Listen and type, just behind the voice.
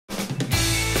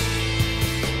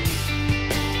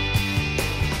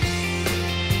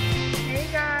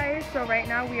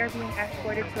now we are being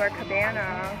escorted to our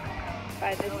cabana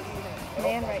by this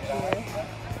man right here.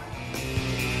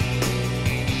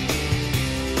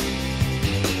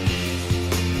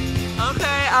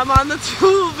 Okay, I'm on the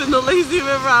tube in the lazy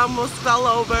river. I almost fell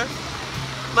over.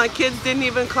 My kids didn't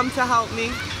even come to help me.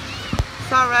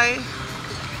 It's alright.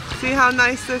 See how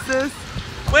nice this is?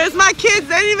 Where's my kids?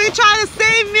 They didn't even try to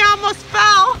save me. I almost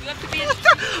fell. You have to be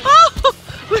oh,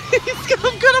 please,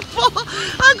 I'm gonna fall.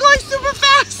 I'm going super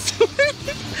fast.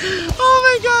 Oh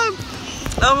my god.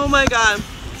 Oh my god.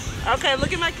 Okay,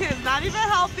 look at my kids. Not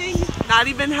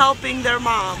even helping their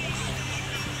mom.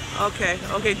 Okay,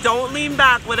 don't lean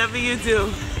back, whatever you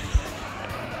do.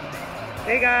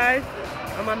 Hey guys,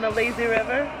 I'm on the lazy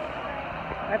river.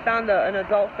 I found an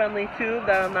adult-friendly tube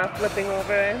that I'm not flipping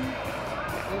over in.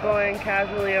 I'm going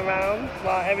casually around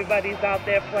while everybody's out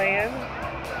there playing,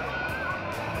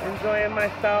 enjoying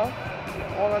myself.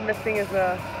 All I'm missing is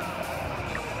a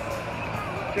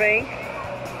drink.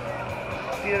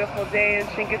 Beautiful day in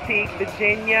Chincoteague,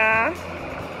 Virginia.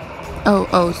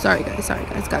 Oh, sorry guys,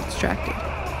 got distracted.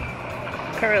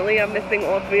 Currently, I'm missing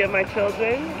all 3 of my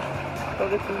children, so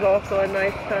this is also a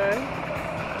nice time.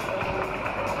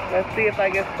 Let's see if I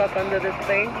get stuck under this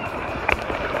thing.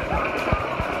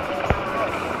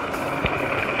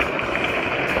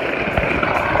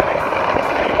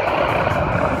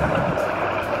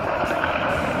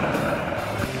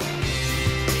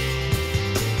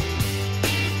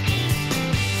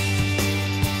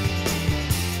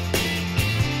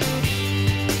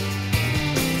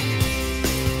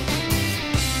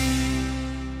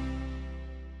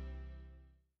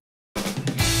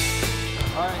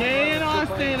 Kay and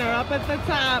Austin are up at the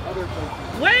top.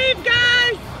 Wave,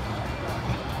 guys!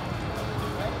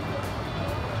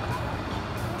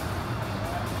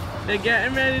 They're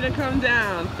getting ready to come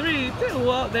down. 3, 2,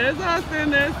 well, there's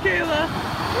Austin, there's Kayla.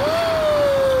 Woo!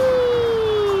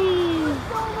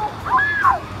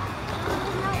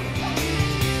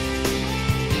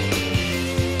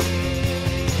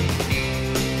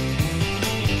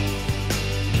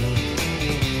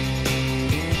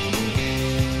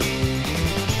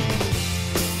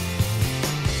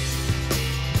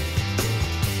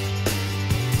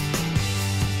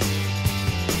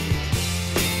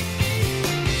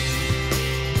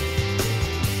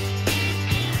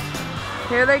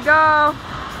 Here they go.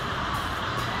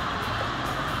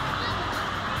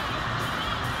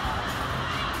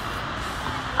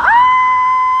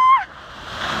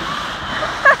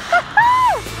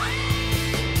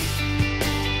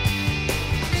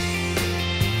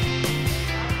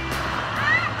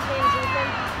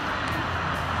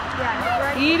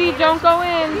 Edie, don't go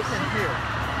in. He's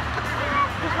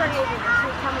ready over there.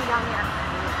 She's coming down here.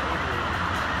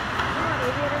 You know what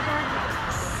aviators are?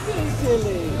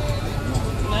 Silly.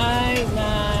 Night,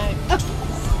 night.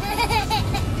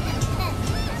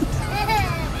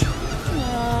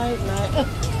 Night, night.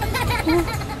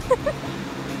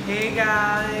 Hey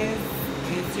guys,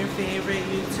 it's your favorite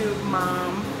YouTube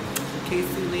mom,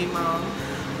 Casey Lee mom.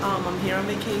 I'm here on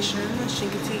vacation in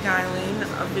Chincoteague Island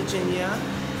of Virginia,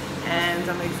 and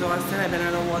I'm exhausted. I've been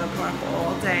at a water park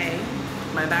all day.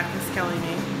 My back is killing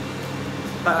me,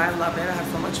 but I love it. I have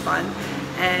so much fun.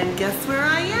 And guess where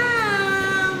I am?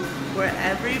 Where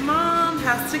every mom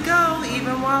has to go,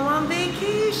 even while on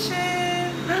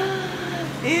vacation.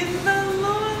 In the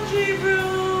laundry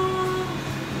room,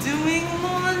 doing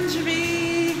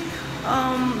laundry,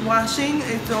 washing.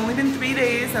 It's only been 3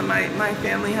 days, and my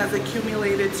family has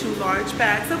accumulated 2 large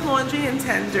bags of laundry and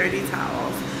 10 dirty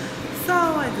towels. So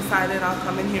I decided I'll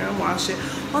come in here and wash it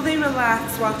while they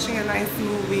relax, watching a nice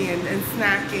movie and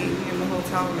snacking in the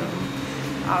hotel room.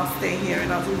 I'll stay here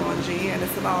and I'll do laundry, and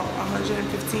it's about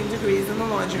 115 degrees in the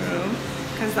laundry room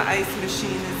because the ice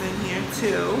machine is in here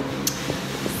too.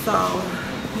 So,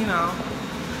 you know,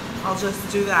 I'll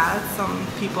just do that. Some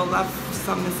people left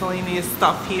some miscellaneous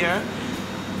stuff here,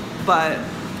 but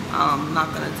I'm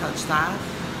not gonna touch that.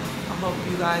 I hope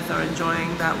you guys are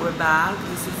enjoying that we're back.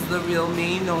 This is the real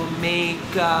me, no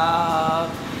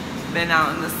makeup. Been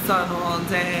out in the sun all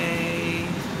day.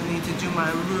 I need to do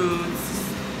my roots.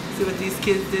 See what these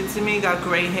kids did to me? Got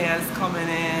gray hairs coming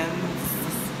in. It's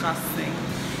disgusting.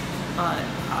 But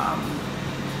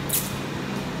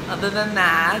other than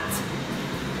that,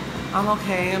 I'm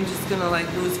okay. I'm just gonna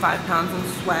like lose 5 pounds in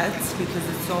sweat because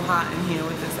it's so hot in here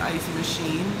with this ice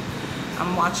machine.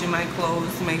 I'm watching my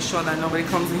clothes to make sure that nobody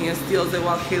comes in here and steals it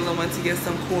while Kayla went to get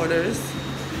some quarters.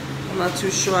 I'm not too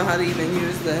sure how to even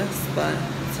use this, but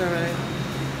it's alright.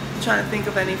 I'm trying to think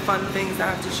of any fun things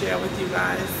I have to share with you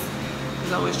guys.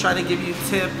 I always try to give you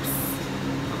tips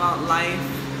about life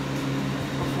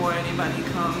before anybody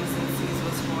comes and sees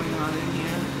what's going on in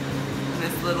here.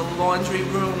 this little laundry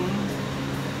room.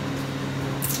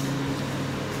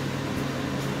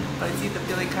 But it's either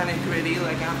feeling kind of gritty,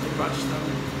 like I have to brush them.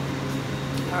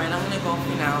 Alright, I'm gonna go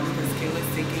for now because Kayla's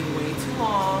taking way too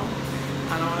long.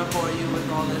 I don't want to bore you with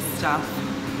all this stuff.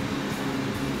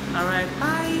 Alright,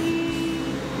 bye!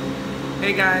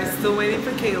 Hey guys, still waiting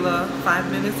for Kayla.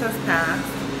 5 minutes has passed.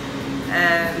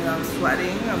 And I'm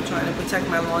sweating. I'm trying to protect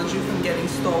my laundry from getting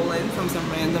stolen from some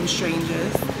random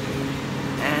strangers.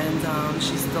 And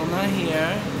she's still not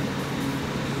here.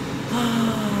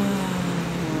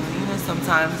 You know,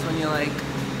 sometimes when you're like,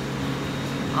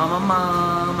 I'm a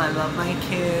mom, I love my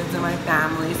kids and my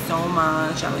family so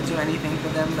much, I would do anything for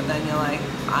them, but then you're like,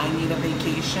 I need a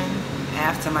vacation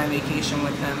after my vacation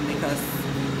with them because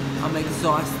I'm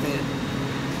exhausted.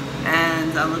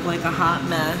 And I look like a hot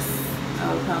mess.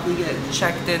 I would probably get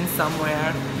checked in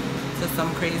somewhere to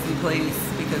some crazy place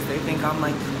because they think I'm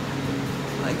like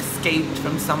escaped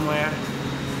from somewhere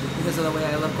because of the way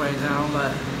I look right now,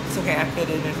 but it's okay, I fit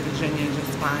in Virginia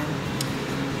just fine.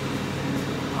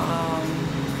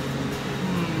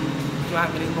 Do I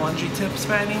have any laundry tips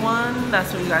for anyone?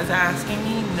 That's what you guys are asking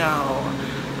me? No,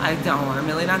 I don't. I'm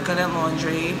really not good at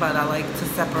laundry, but I like to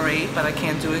separate, but I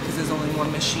can't do it because there's only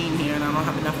one machine here and I don't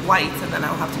have enough whites, and then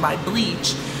I'll have to buy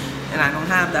bleach, and I don't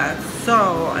have that.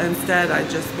 So instead, I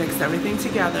just mixed everything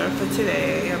together for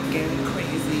today. I'm getting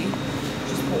crazy.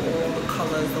 Just put all the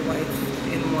colors, the whites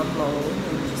in one load,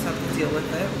 and we just have to deal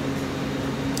with it.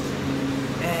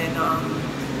 And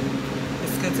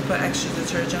it's good to put extra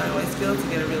detergent, I always feel, to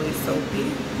get it really soapy.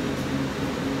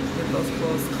 Get those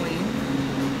clothes clean.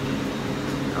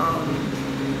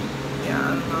 Yeah,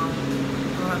 I don't know.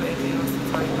 I don't have anything else to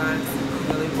tell you guys.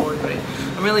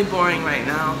 I'm really boring right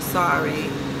now. Sorry.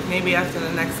 Maybe after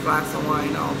the next glass of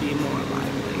wine, I'll be more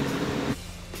lively.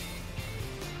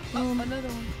 Another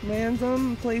one. Man's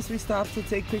place we stopped to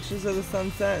take pictures of the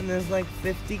sunset, and there's like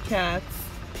 50 cats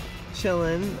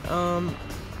chilling.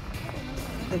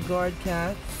 The guard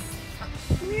cats.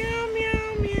 Meow,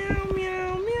 meow, meow,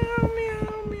 meow, meow, meow,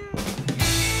 meow.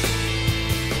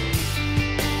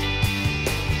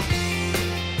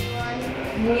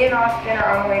 Me and Austin are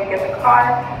on the way to get the car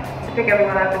to pick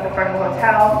everyone up at the front of the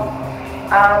hotel.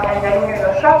 And then we're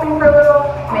gonna go shopping for a little,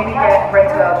 maybe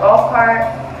rent a golf cart.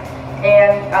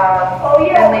 And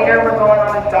then later we're going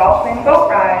on a dolphin boat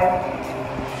ride.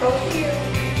 So cute.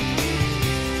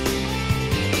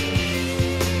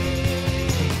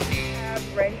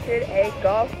 Rented a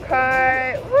golf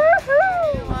cart.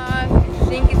 Woohoo!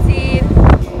 Shinky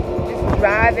just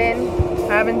driving,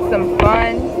 having some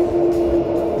fun.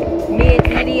 Me and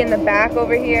Edie in the back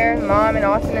over here. Mom and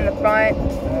Austin in the front.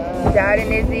 Dad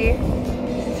and Izzy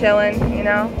just chilling, you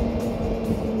know.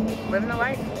 Living the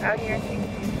life out here.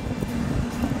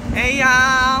 Hey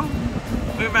y'all!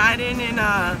 We're riding in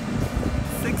a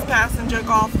 6-passenger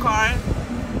golf cart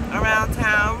around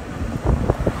town.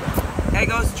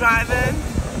 Ego's driving.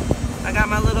 I got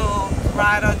my little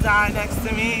ride or die next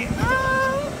to me.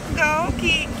 Oh, go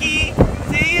Kiki.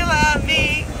 Do you love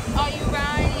me? Are you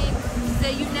riding?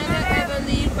 Say you never ever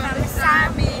leave from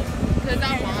beside me. Cause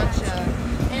I want you.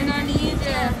 And I need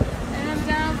you. And I'm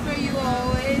down for you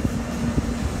always.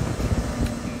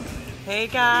 Hey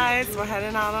guys, we're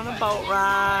heading out on a boat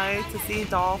ride to see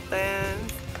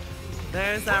dolphins.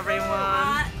 There's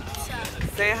everyone.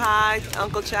 Say hi to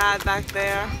Uncle Chad back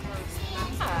there.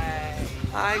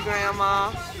 Hi,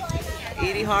 Grandma.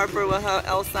 Edie Harper with her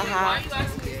Elsa hat.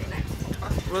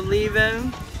 We're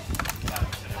leaving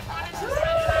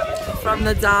from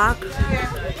the dock.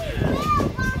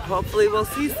 Hopefully we'll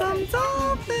see some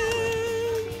dolphins.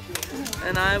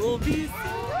 And I will be so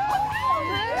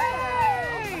happy.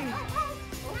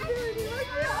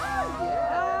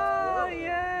 Oh,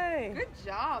 yay. Good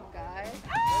job, guys.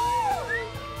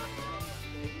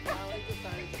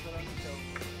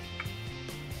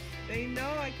 They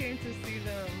know I came to see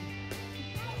them.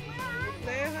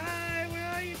 Say hi, where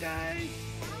are you guys?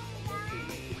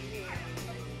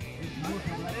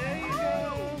 There you go.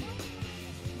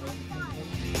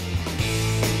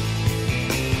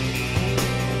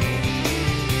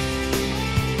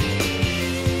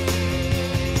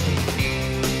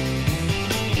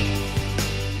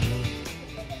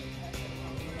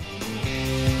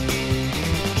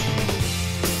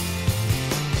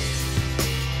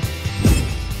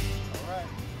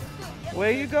 Where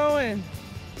are you going?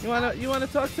 You wanna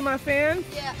talk to my fans?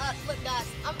 Yeah, look guys,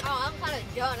 I'm kind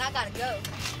of done. I gotta go.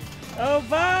 Oh,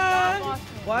 bye!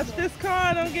 Watch this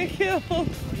car, don't get killed.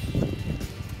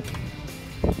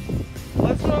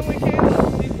 What's wrong with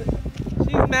Kayla?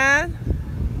 She's mad?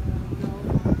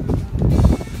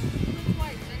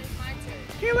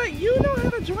 Kayla, you know how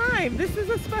to drive. time. This is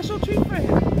a special treat for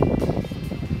him.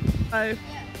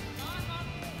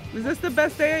 Is this the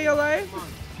best day of your life?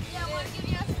 Yeah, I want to give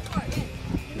you a tour.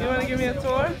 You want to give me a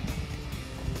tour?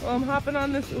 Well, I'm hopping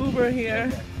on this Uber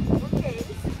here. Okay.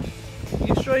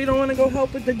 You sure you don't want to go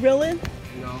help with the grilling?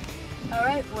 No. All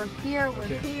right, we're here. We're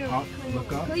Okay. clear. Up, We're clear.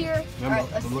 look up. We're clear. All Remember,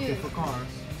 right, let's we're do looking it. for cars.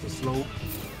 The slope.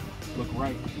 Look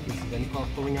right. This is any car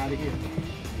pulling out of here.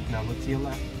 Now look to your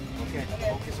left. Okay.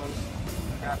 Focus on this.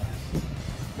 Got this.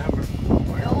 Remember.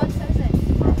 No one says it.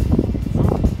 Remember.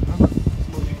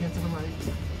 Move your hand to the right.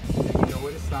 And you know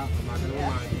where to stop. I'm not going to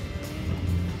remind you.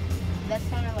 That's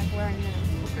kind of like where I'm now.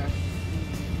 Okay.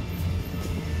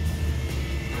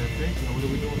 Perfect. Now what are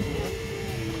we doing from here?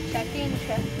 Check in,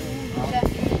 check in, check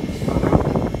in.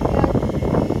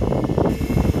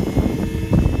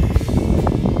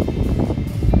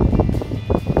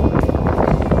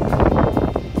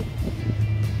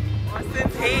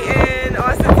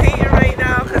 Austin's hating right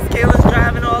now because Kayla's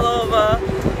driving all over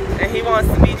and he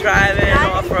wants to be driving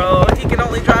off-road. He can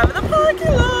only drive in the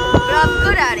parking lot. But I'm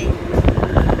good at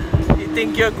it. You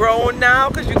think you're grown now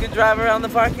because you can drive around the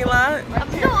parking lot? No,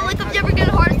 like if you ever get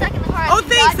a heart attack in the car. Oh,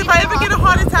 thanks. If I ever get a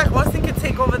heart attack, Austin can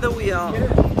take over the wheel.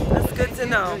 That's good to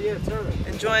know. Yeah, turn.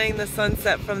 Enjoying the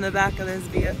sunset from the back of this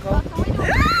vehicle.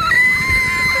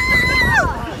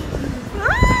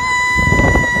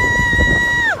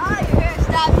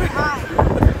 Stop your eye.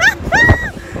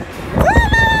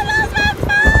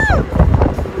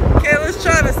 Kayla's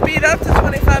trying to speed up to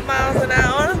 25 miles an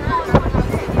hour.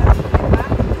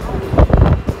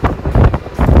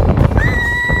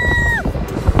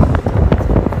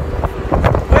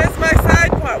 Where's my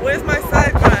side part? Where's my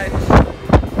side part?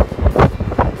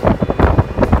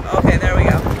 Okay, there we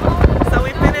go. So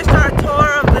we finished our tour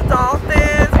of the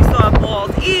dolphins. We saw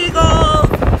bald eagles.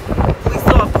 We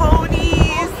saw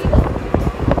ponies.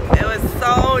 It was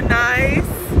so nice.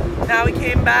 Now we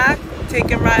came back,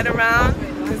 take a ride around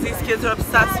because these kids are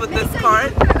obsessed with this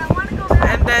cart.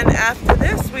 And then after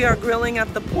this, we are grilling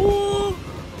at the pool.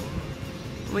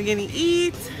 We're gonna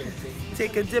eat,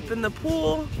 take a dip in the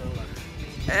pool,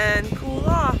 and cool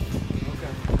off.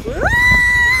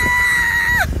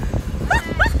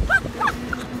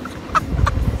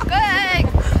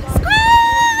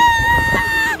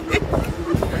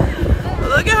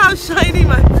 Look at how shiny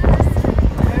my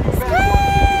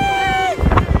Squig!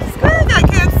 I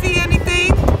can't see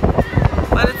anything,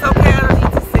 but it's okay, I don't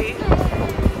need to see.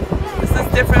 This is a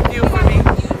different view for me.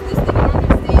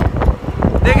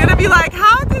 They're gonna be like,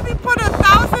 how did he put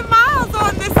 1,000 miles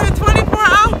on this in 24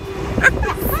 hours?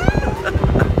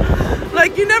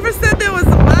 Like, you never said there was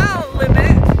a mile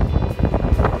limit.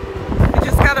 You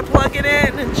just gotta plug it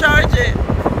in and charge it.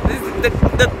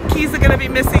 The keys are gonna be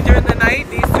missing during the night.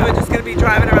 These two are just gonna be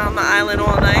driving around the island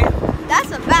all night. That's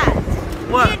a fact.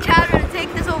 What? Me and Chad are gonna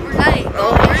take this overnight.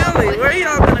 Oh, really? Where are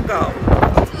y'all gonna go?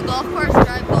 To the golf course,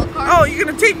 drive golf carts. Oh, you're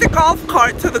gonna take the golf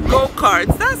cart to the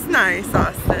go-karts. That's nice,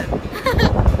 Austin.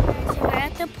 We're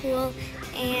at the pool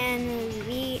and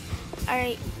we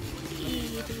are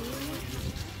eating.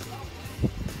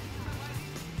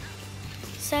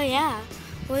 So yeah,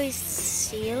 we'll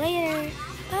see you later.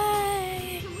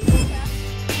 Bye.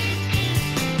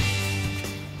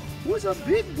 Who's a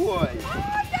big boy?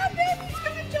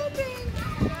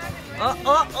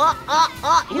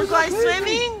 You going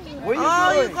swimming? Where you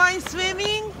Oh, going? you going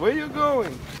swimming? Where you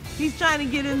going? He's trying to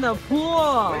get in the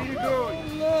pool. Where you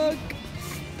going? Look.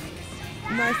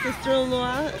 My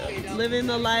sister-in-law living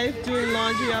the life, doing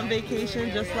laundry on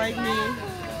vacation just like me.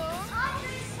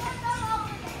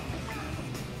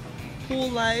 Pool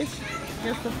life.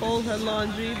 Gets to fold her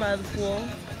laundry by the pool.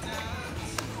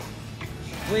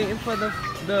 Waiting for the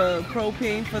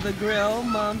propane for the grill.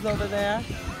 Mom's over there.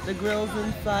 The grill's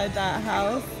inside that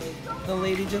house. The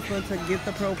lady just went to get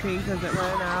the propane because it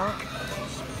ran out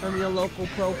from your local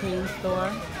propane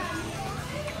store.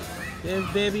 There's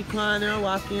baby Connor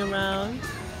walking around.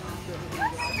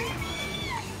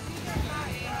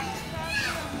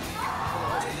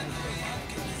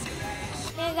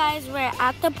 Hey guys, we're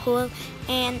at the pool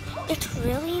and it's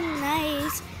really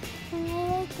nice.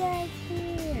 Look at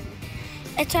here.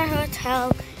 It's our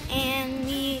hotel and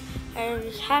we are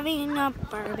having a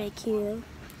barbecue.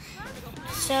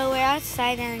 So we're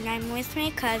outside and I'm with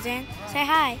my cousin. Say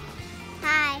hi.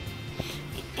 Hi.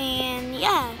 And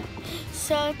yeah,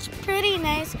 so it's pretty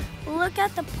nice. Look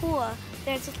at the pool.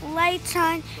 There's lights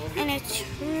on and it's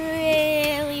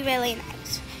really, really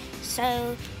nice.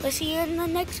 So we'll see you in the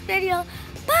next video.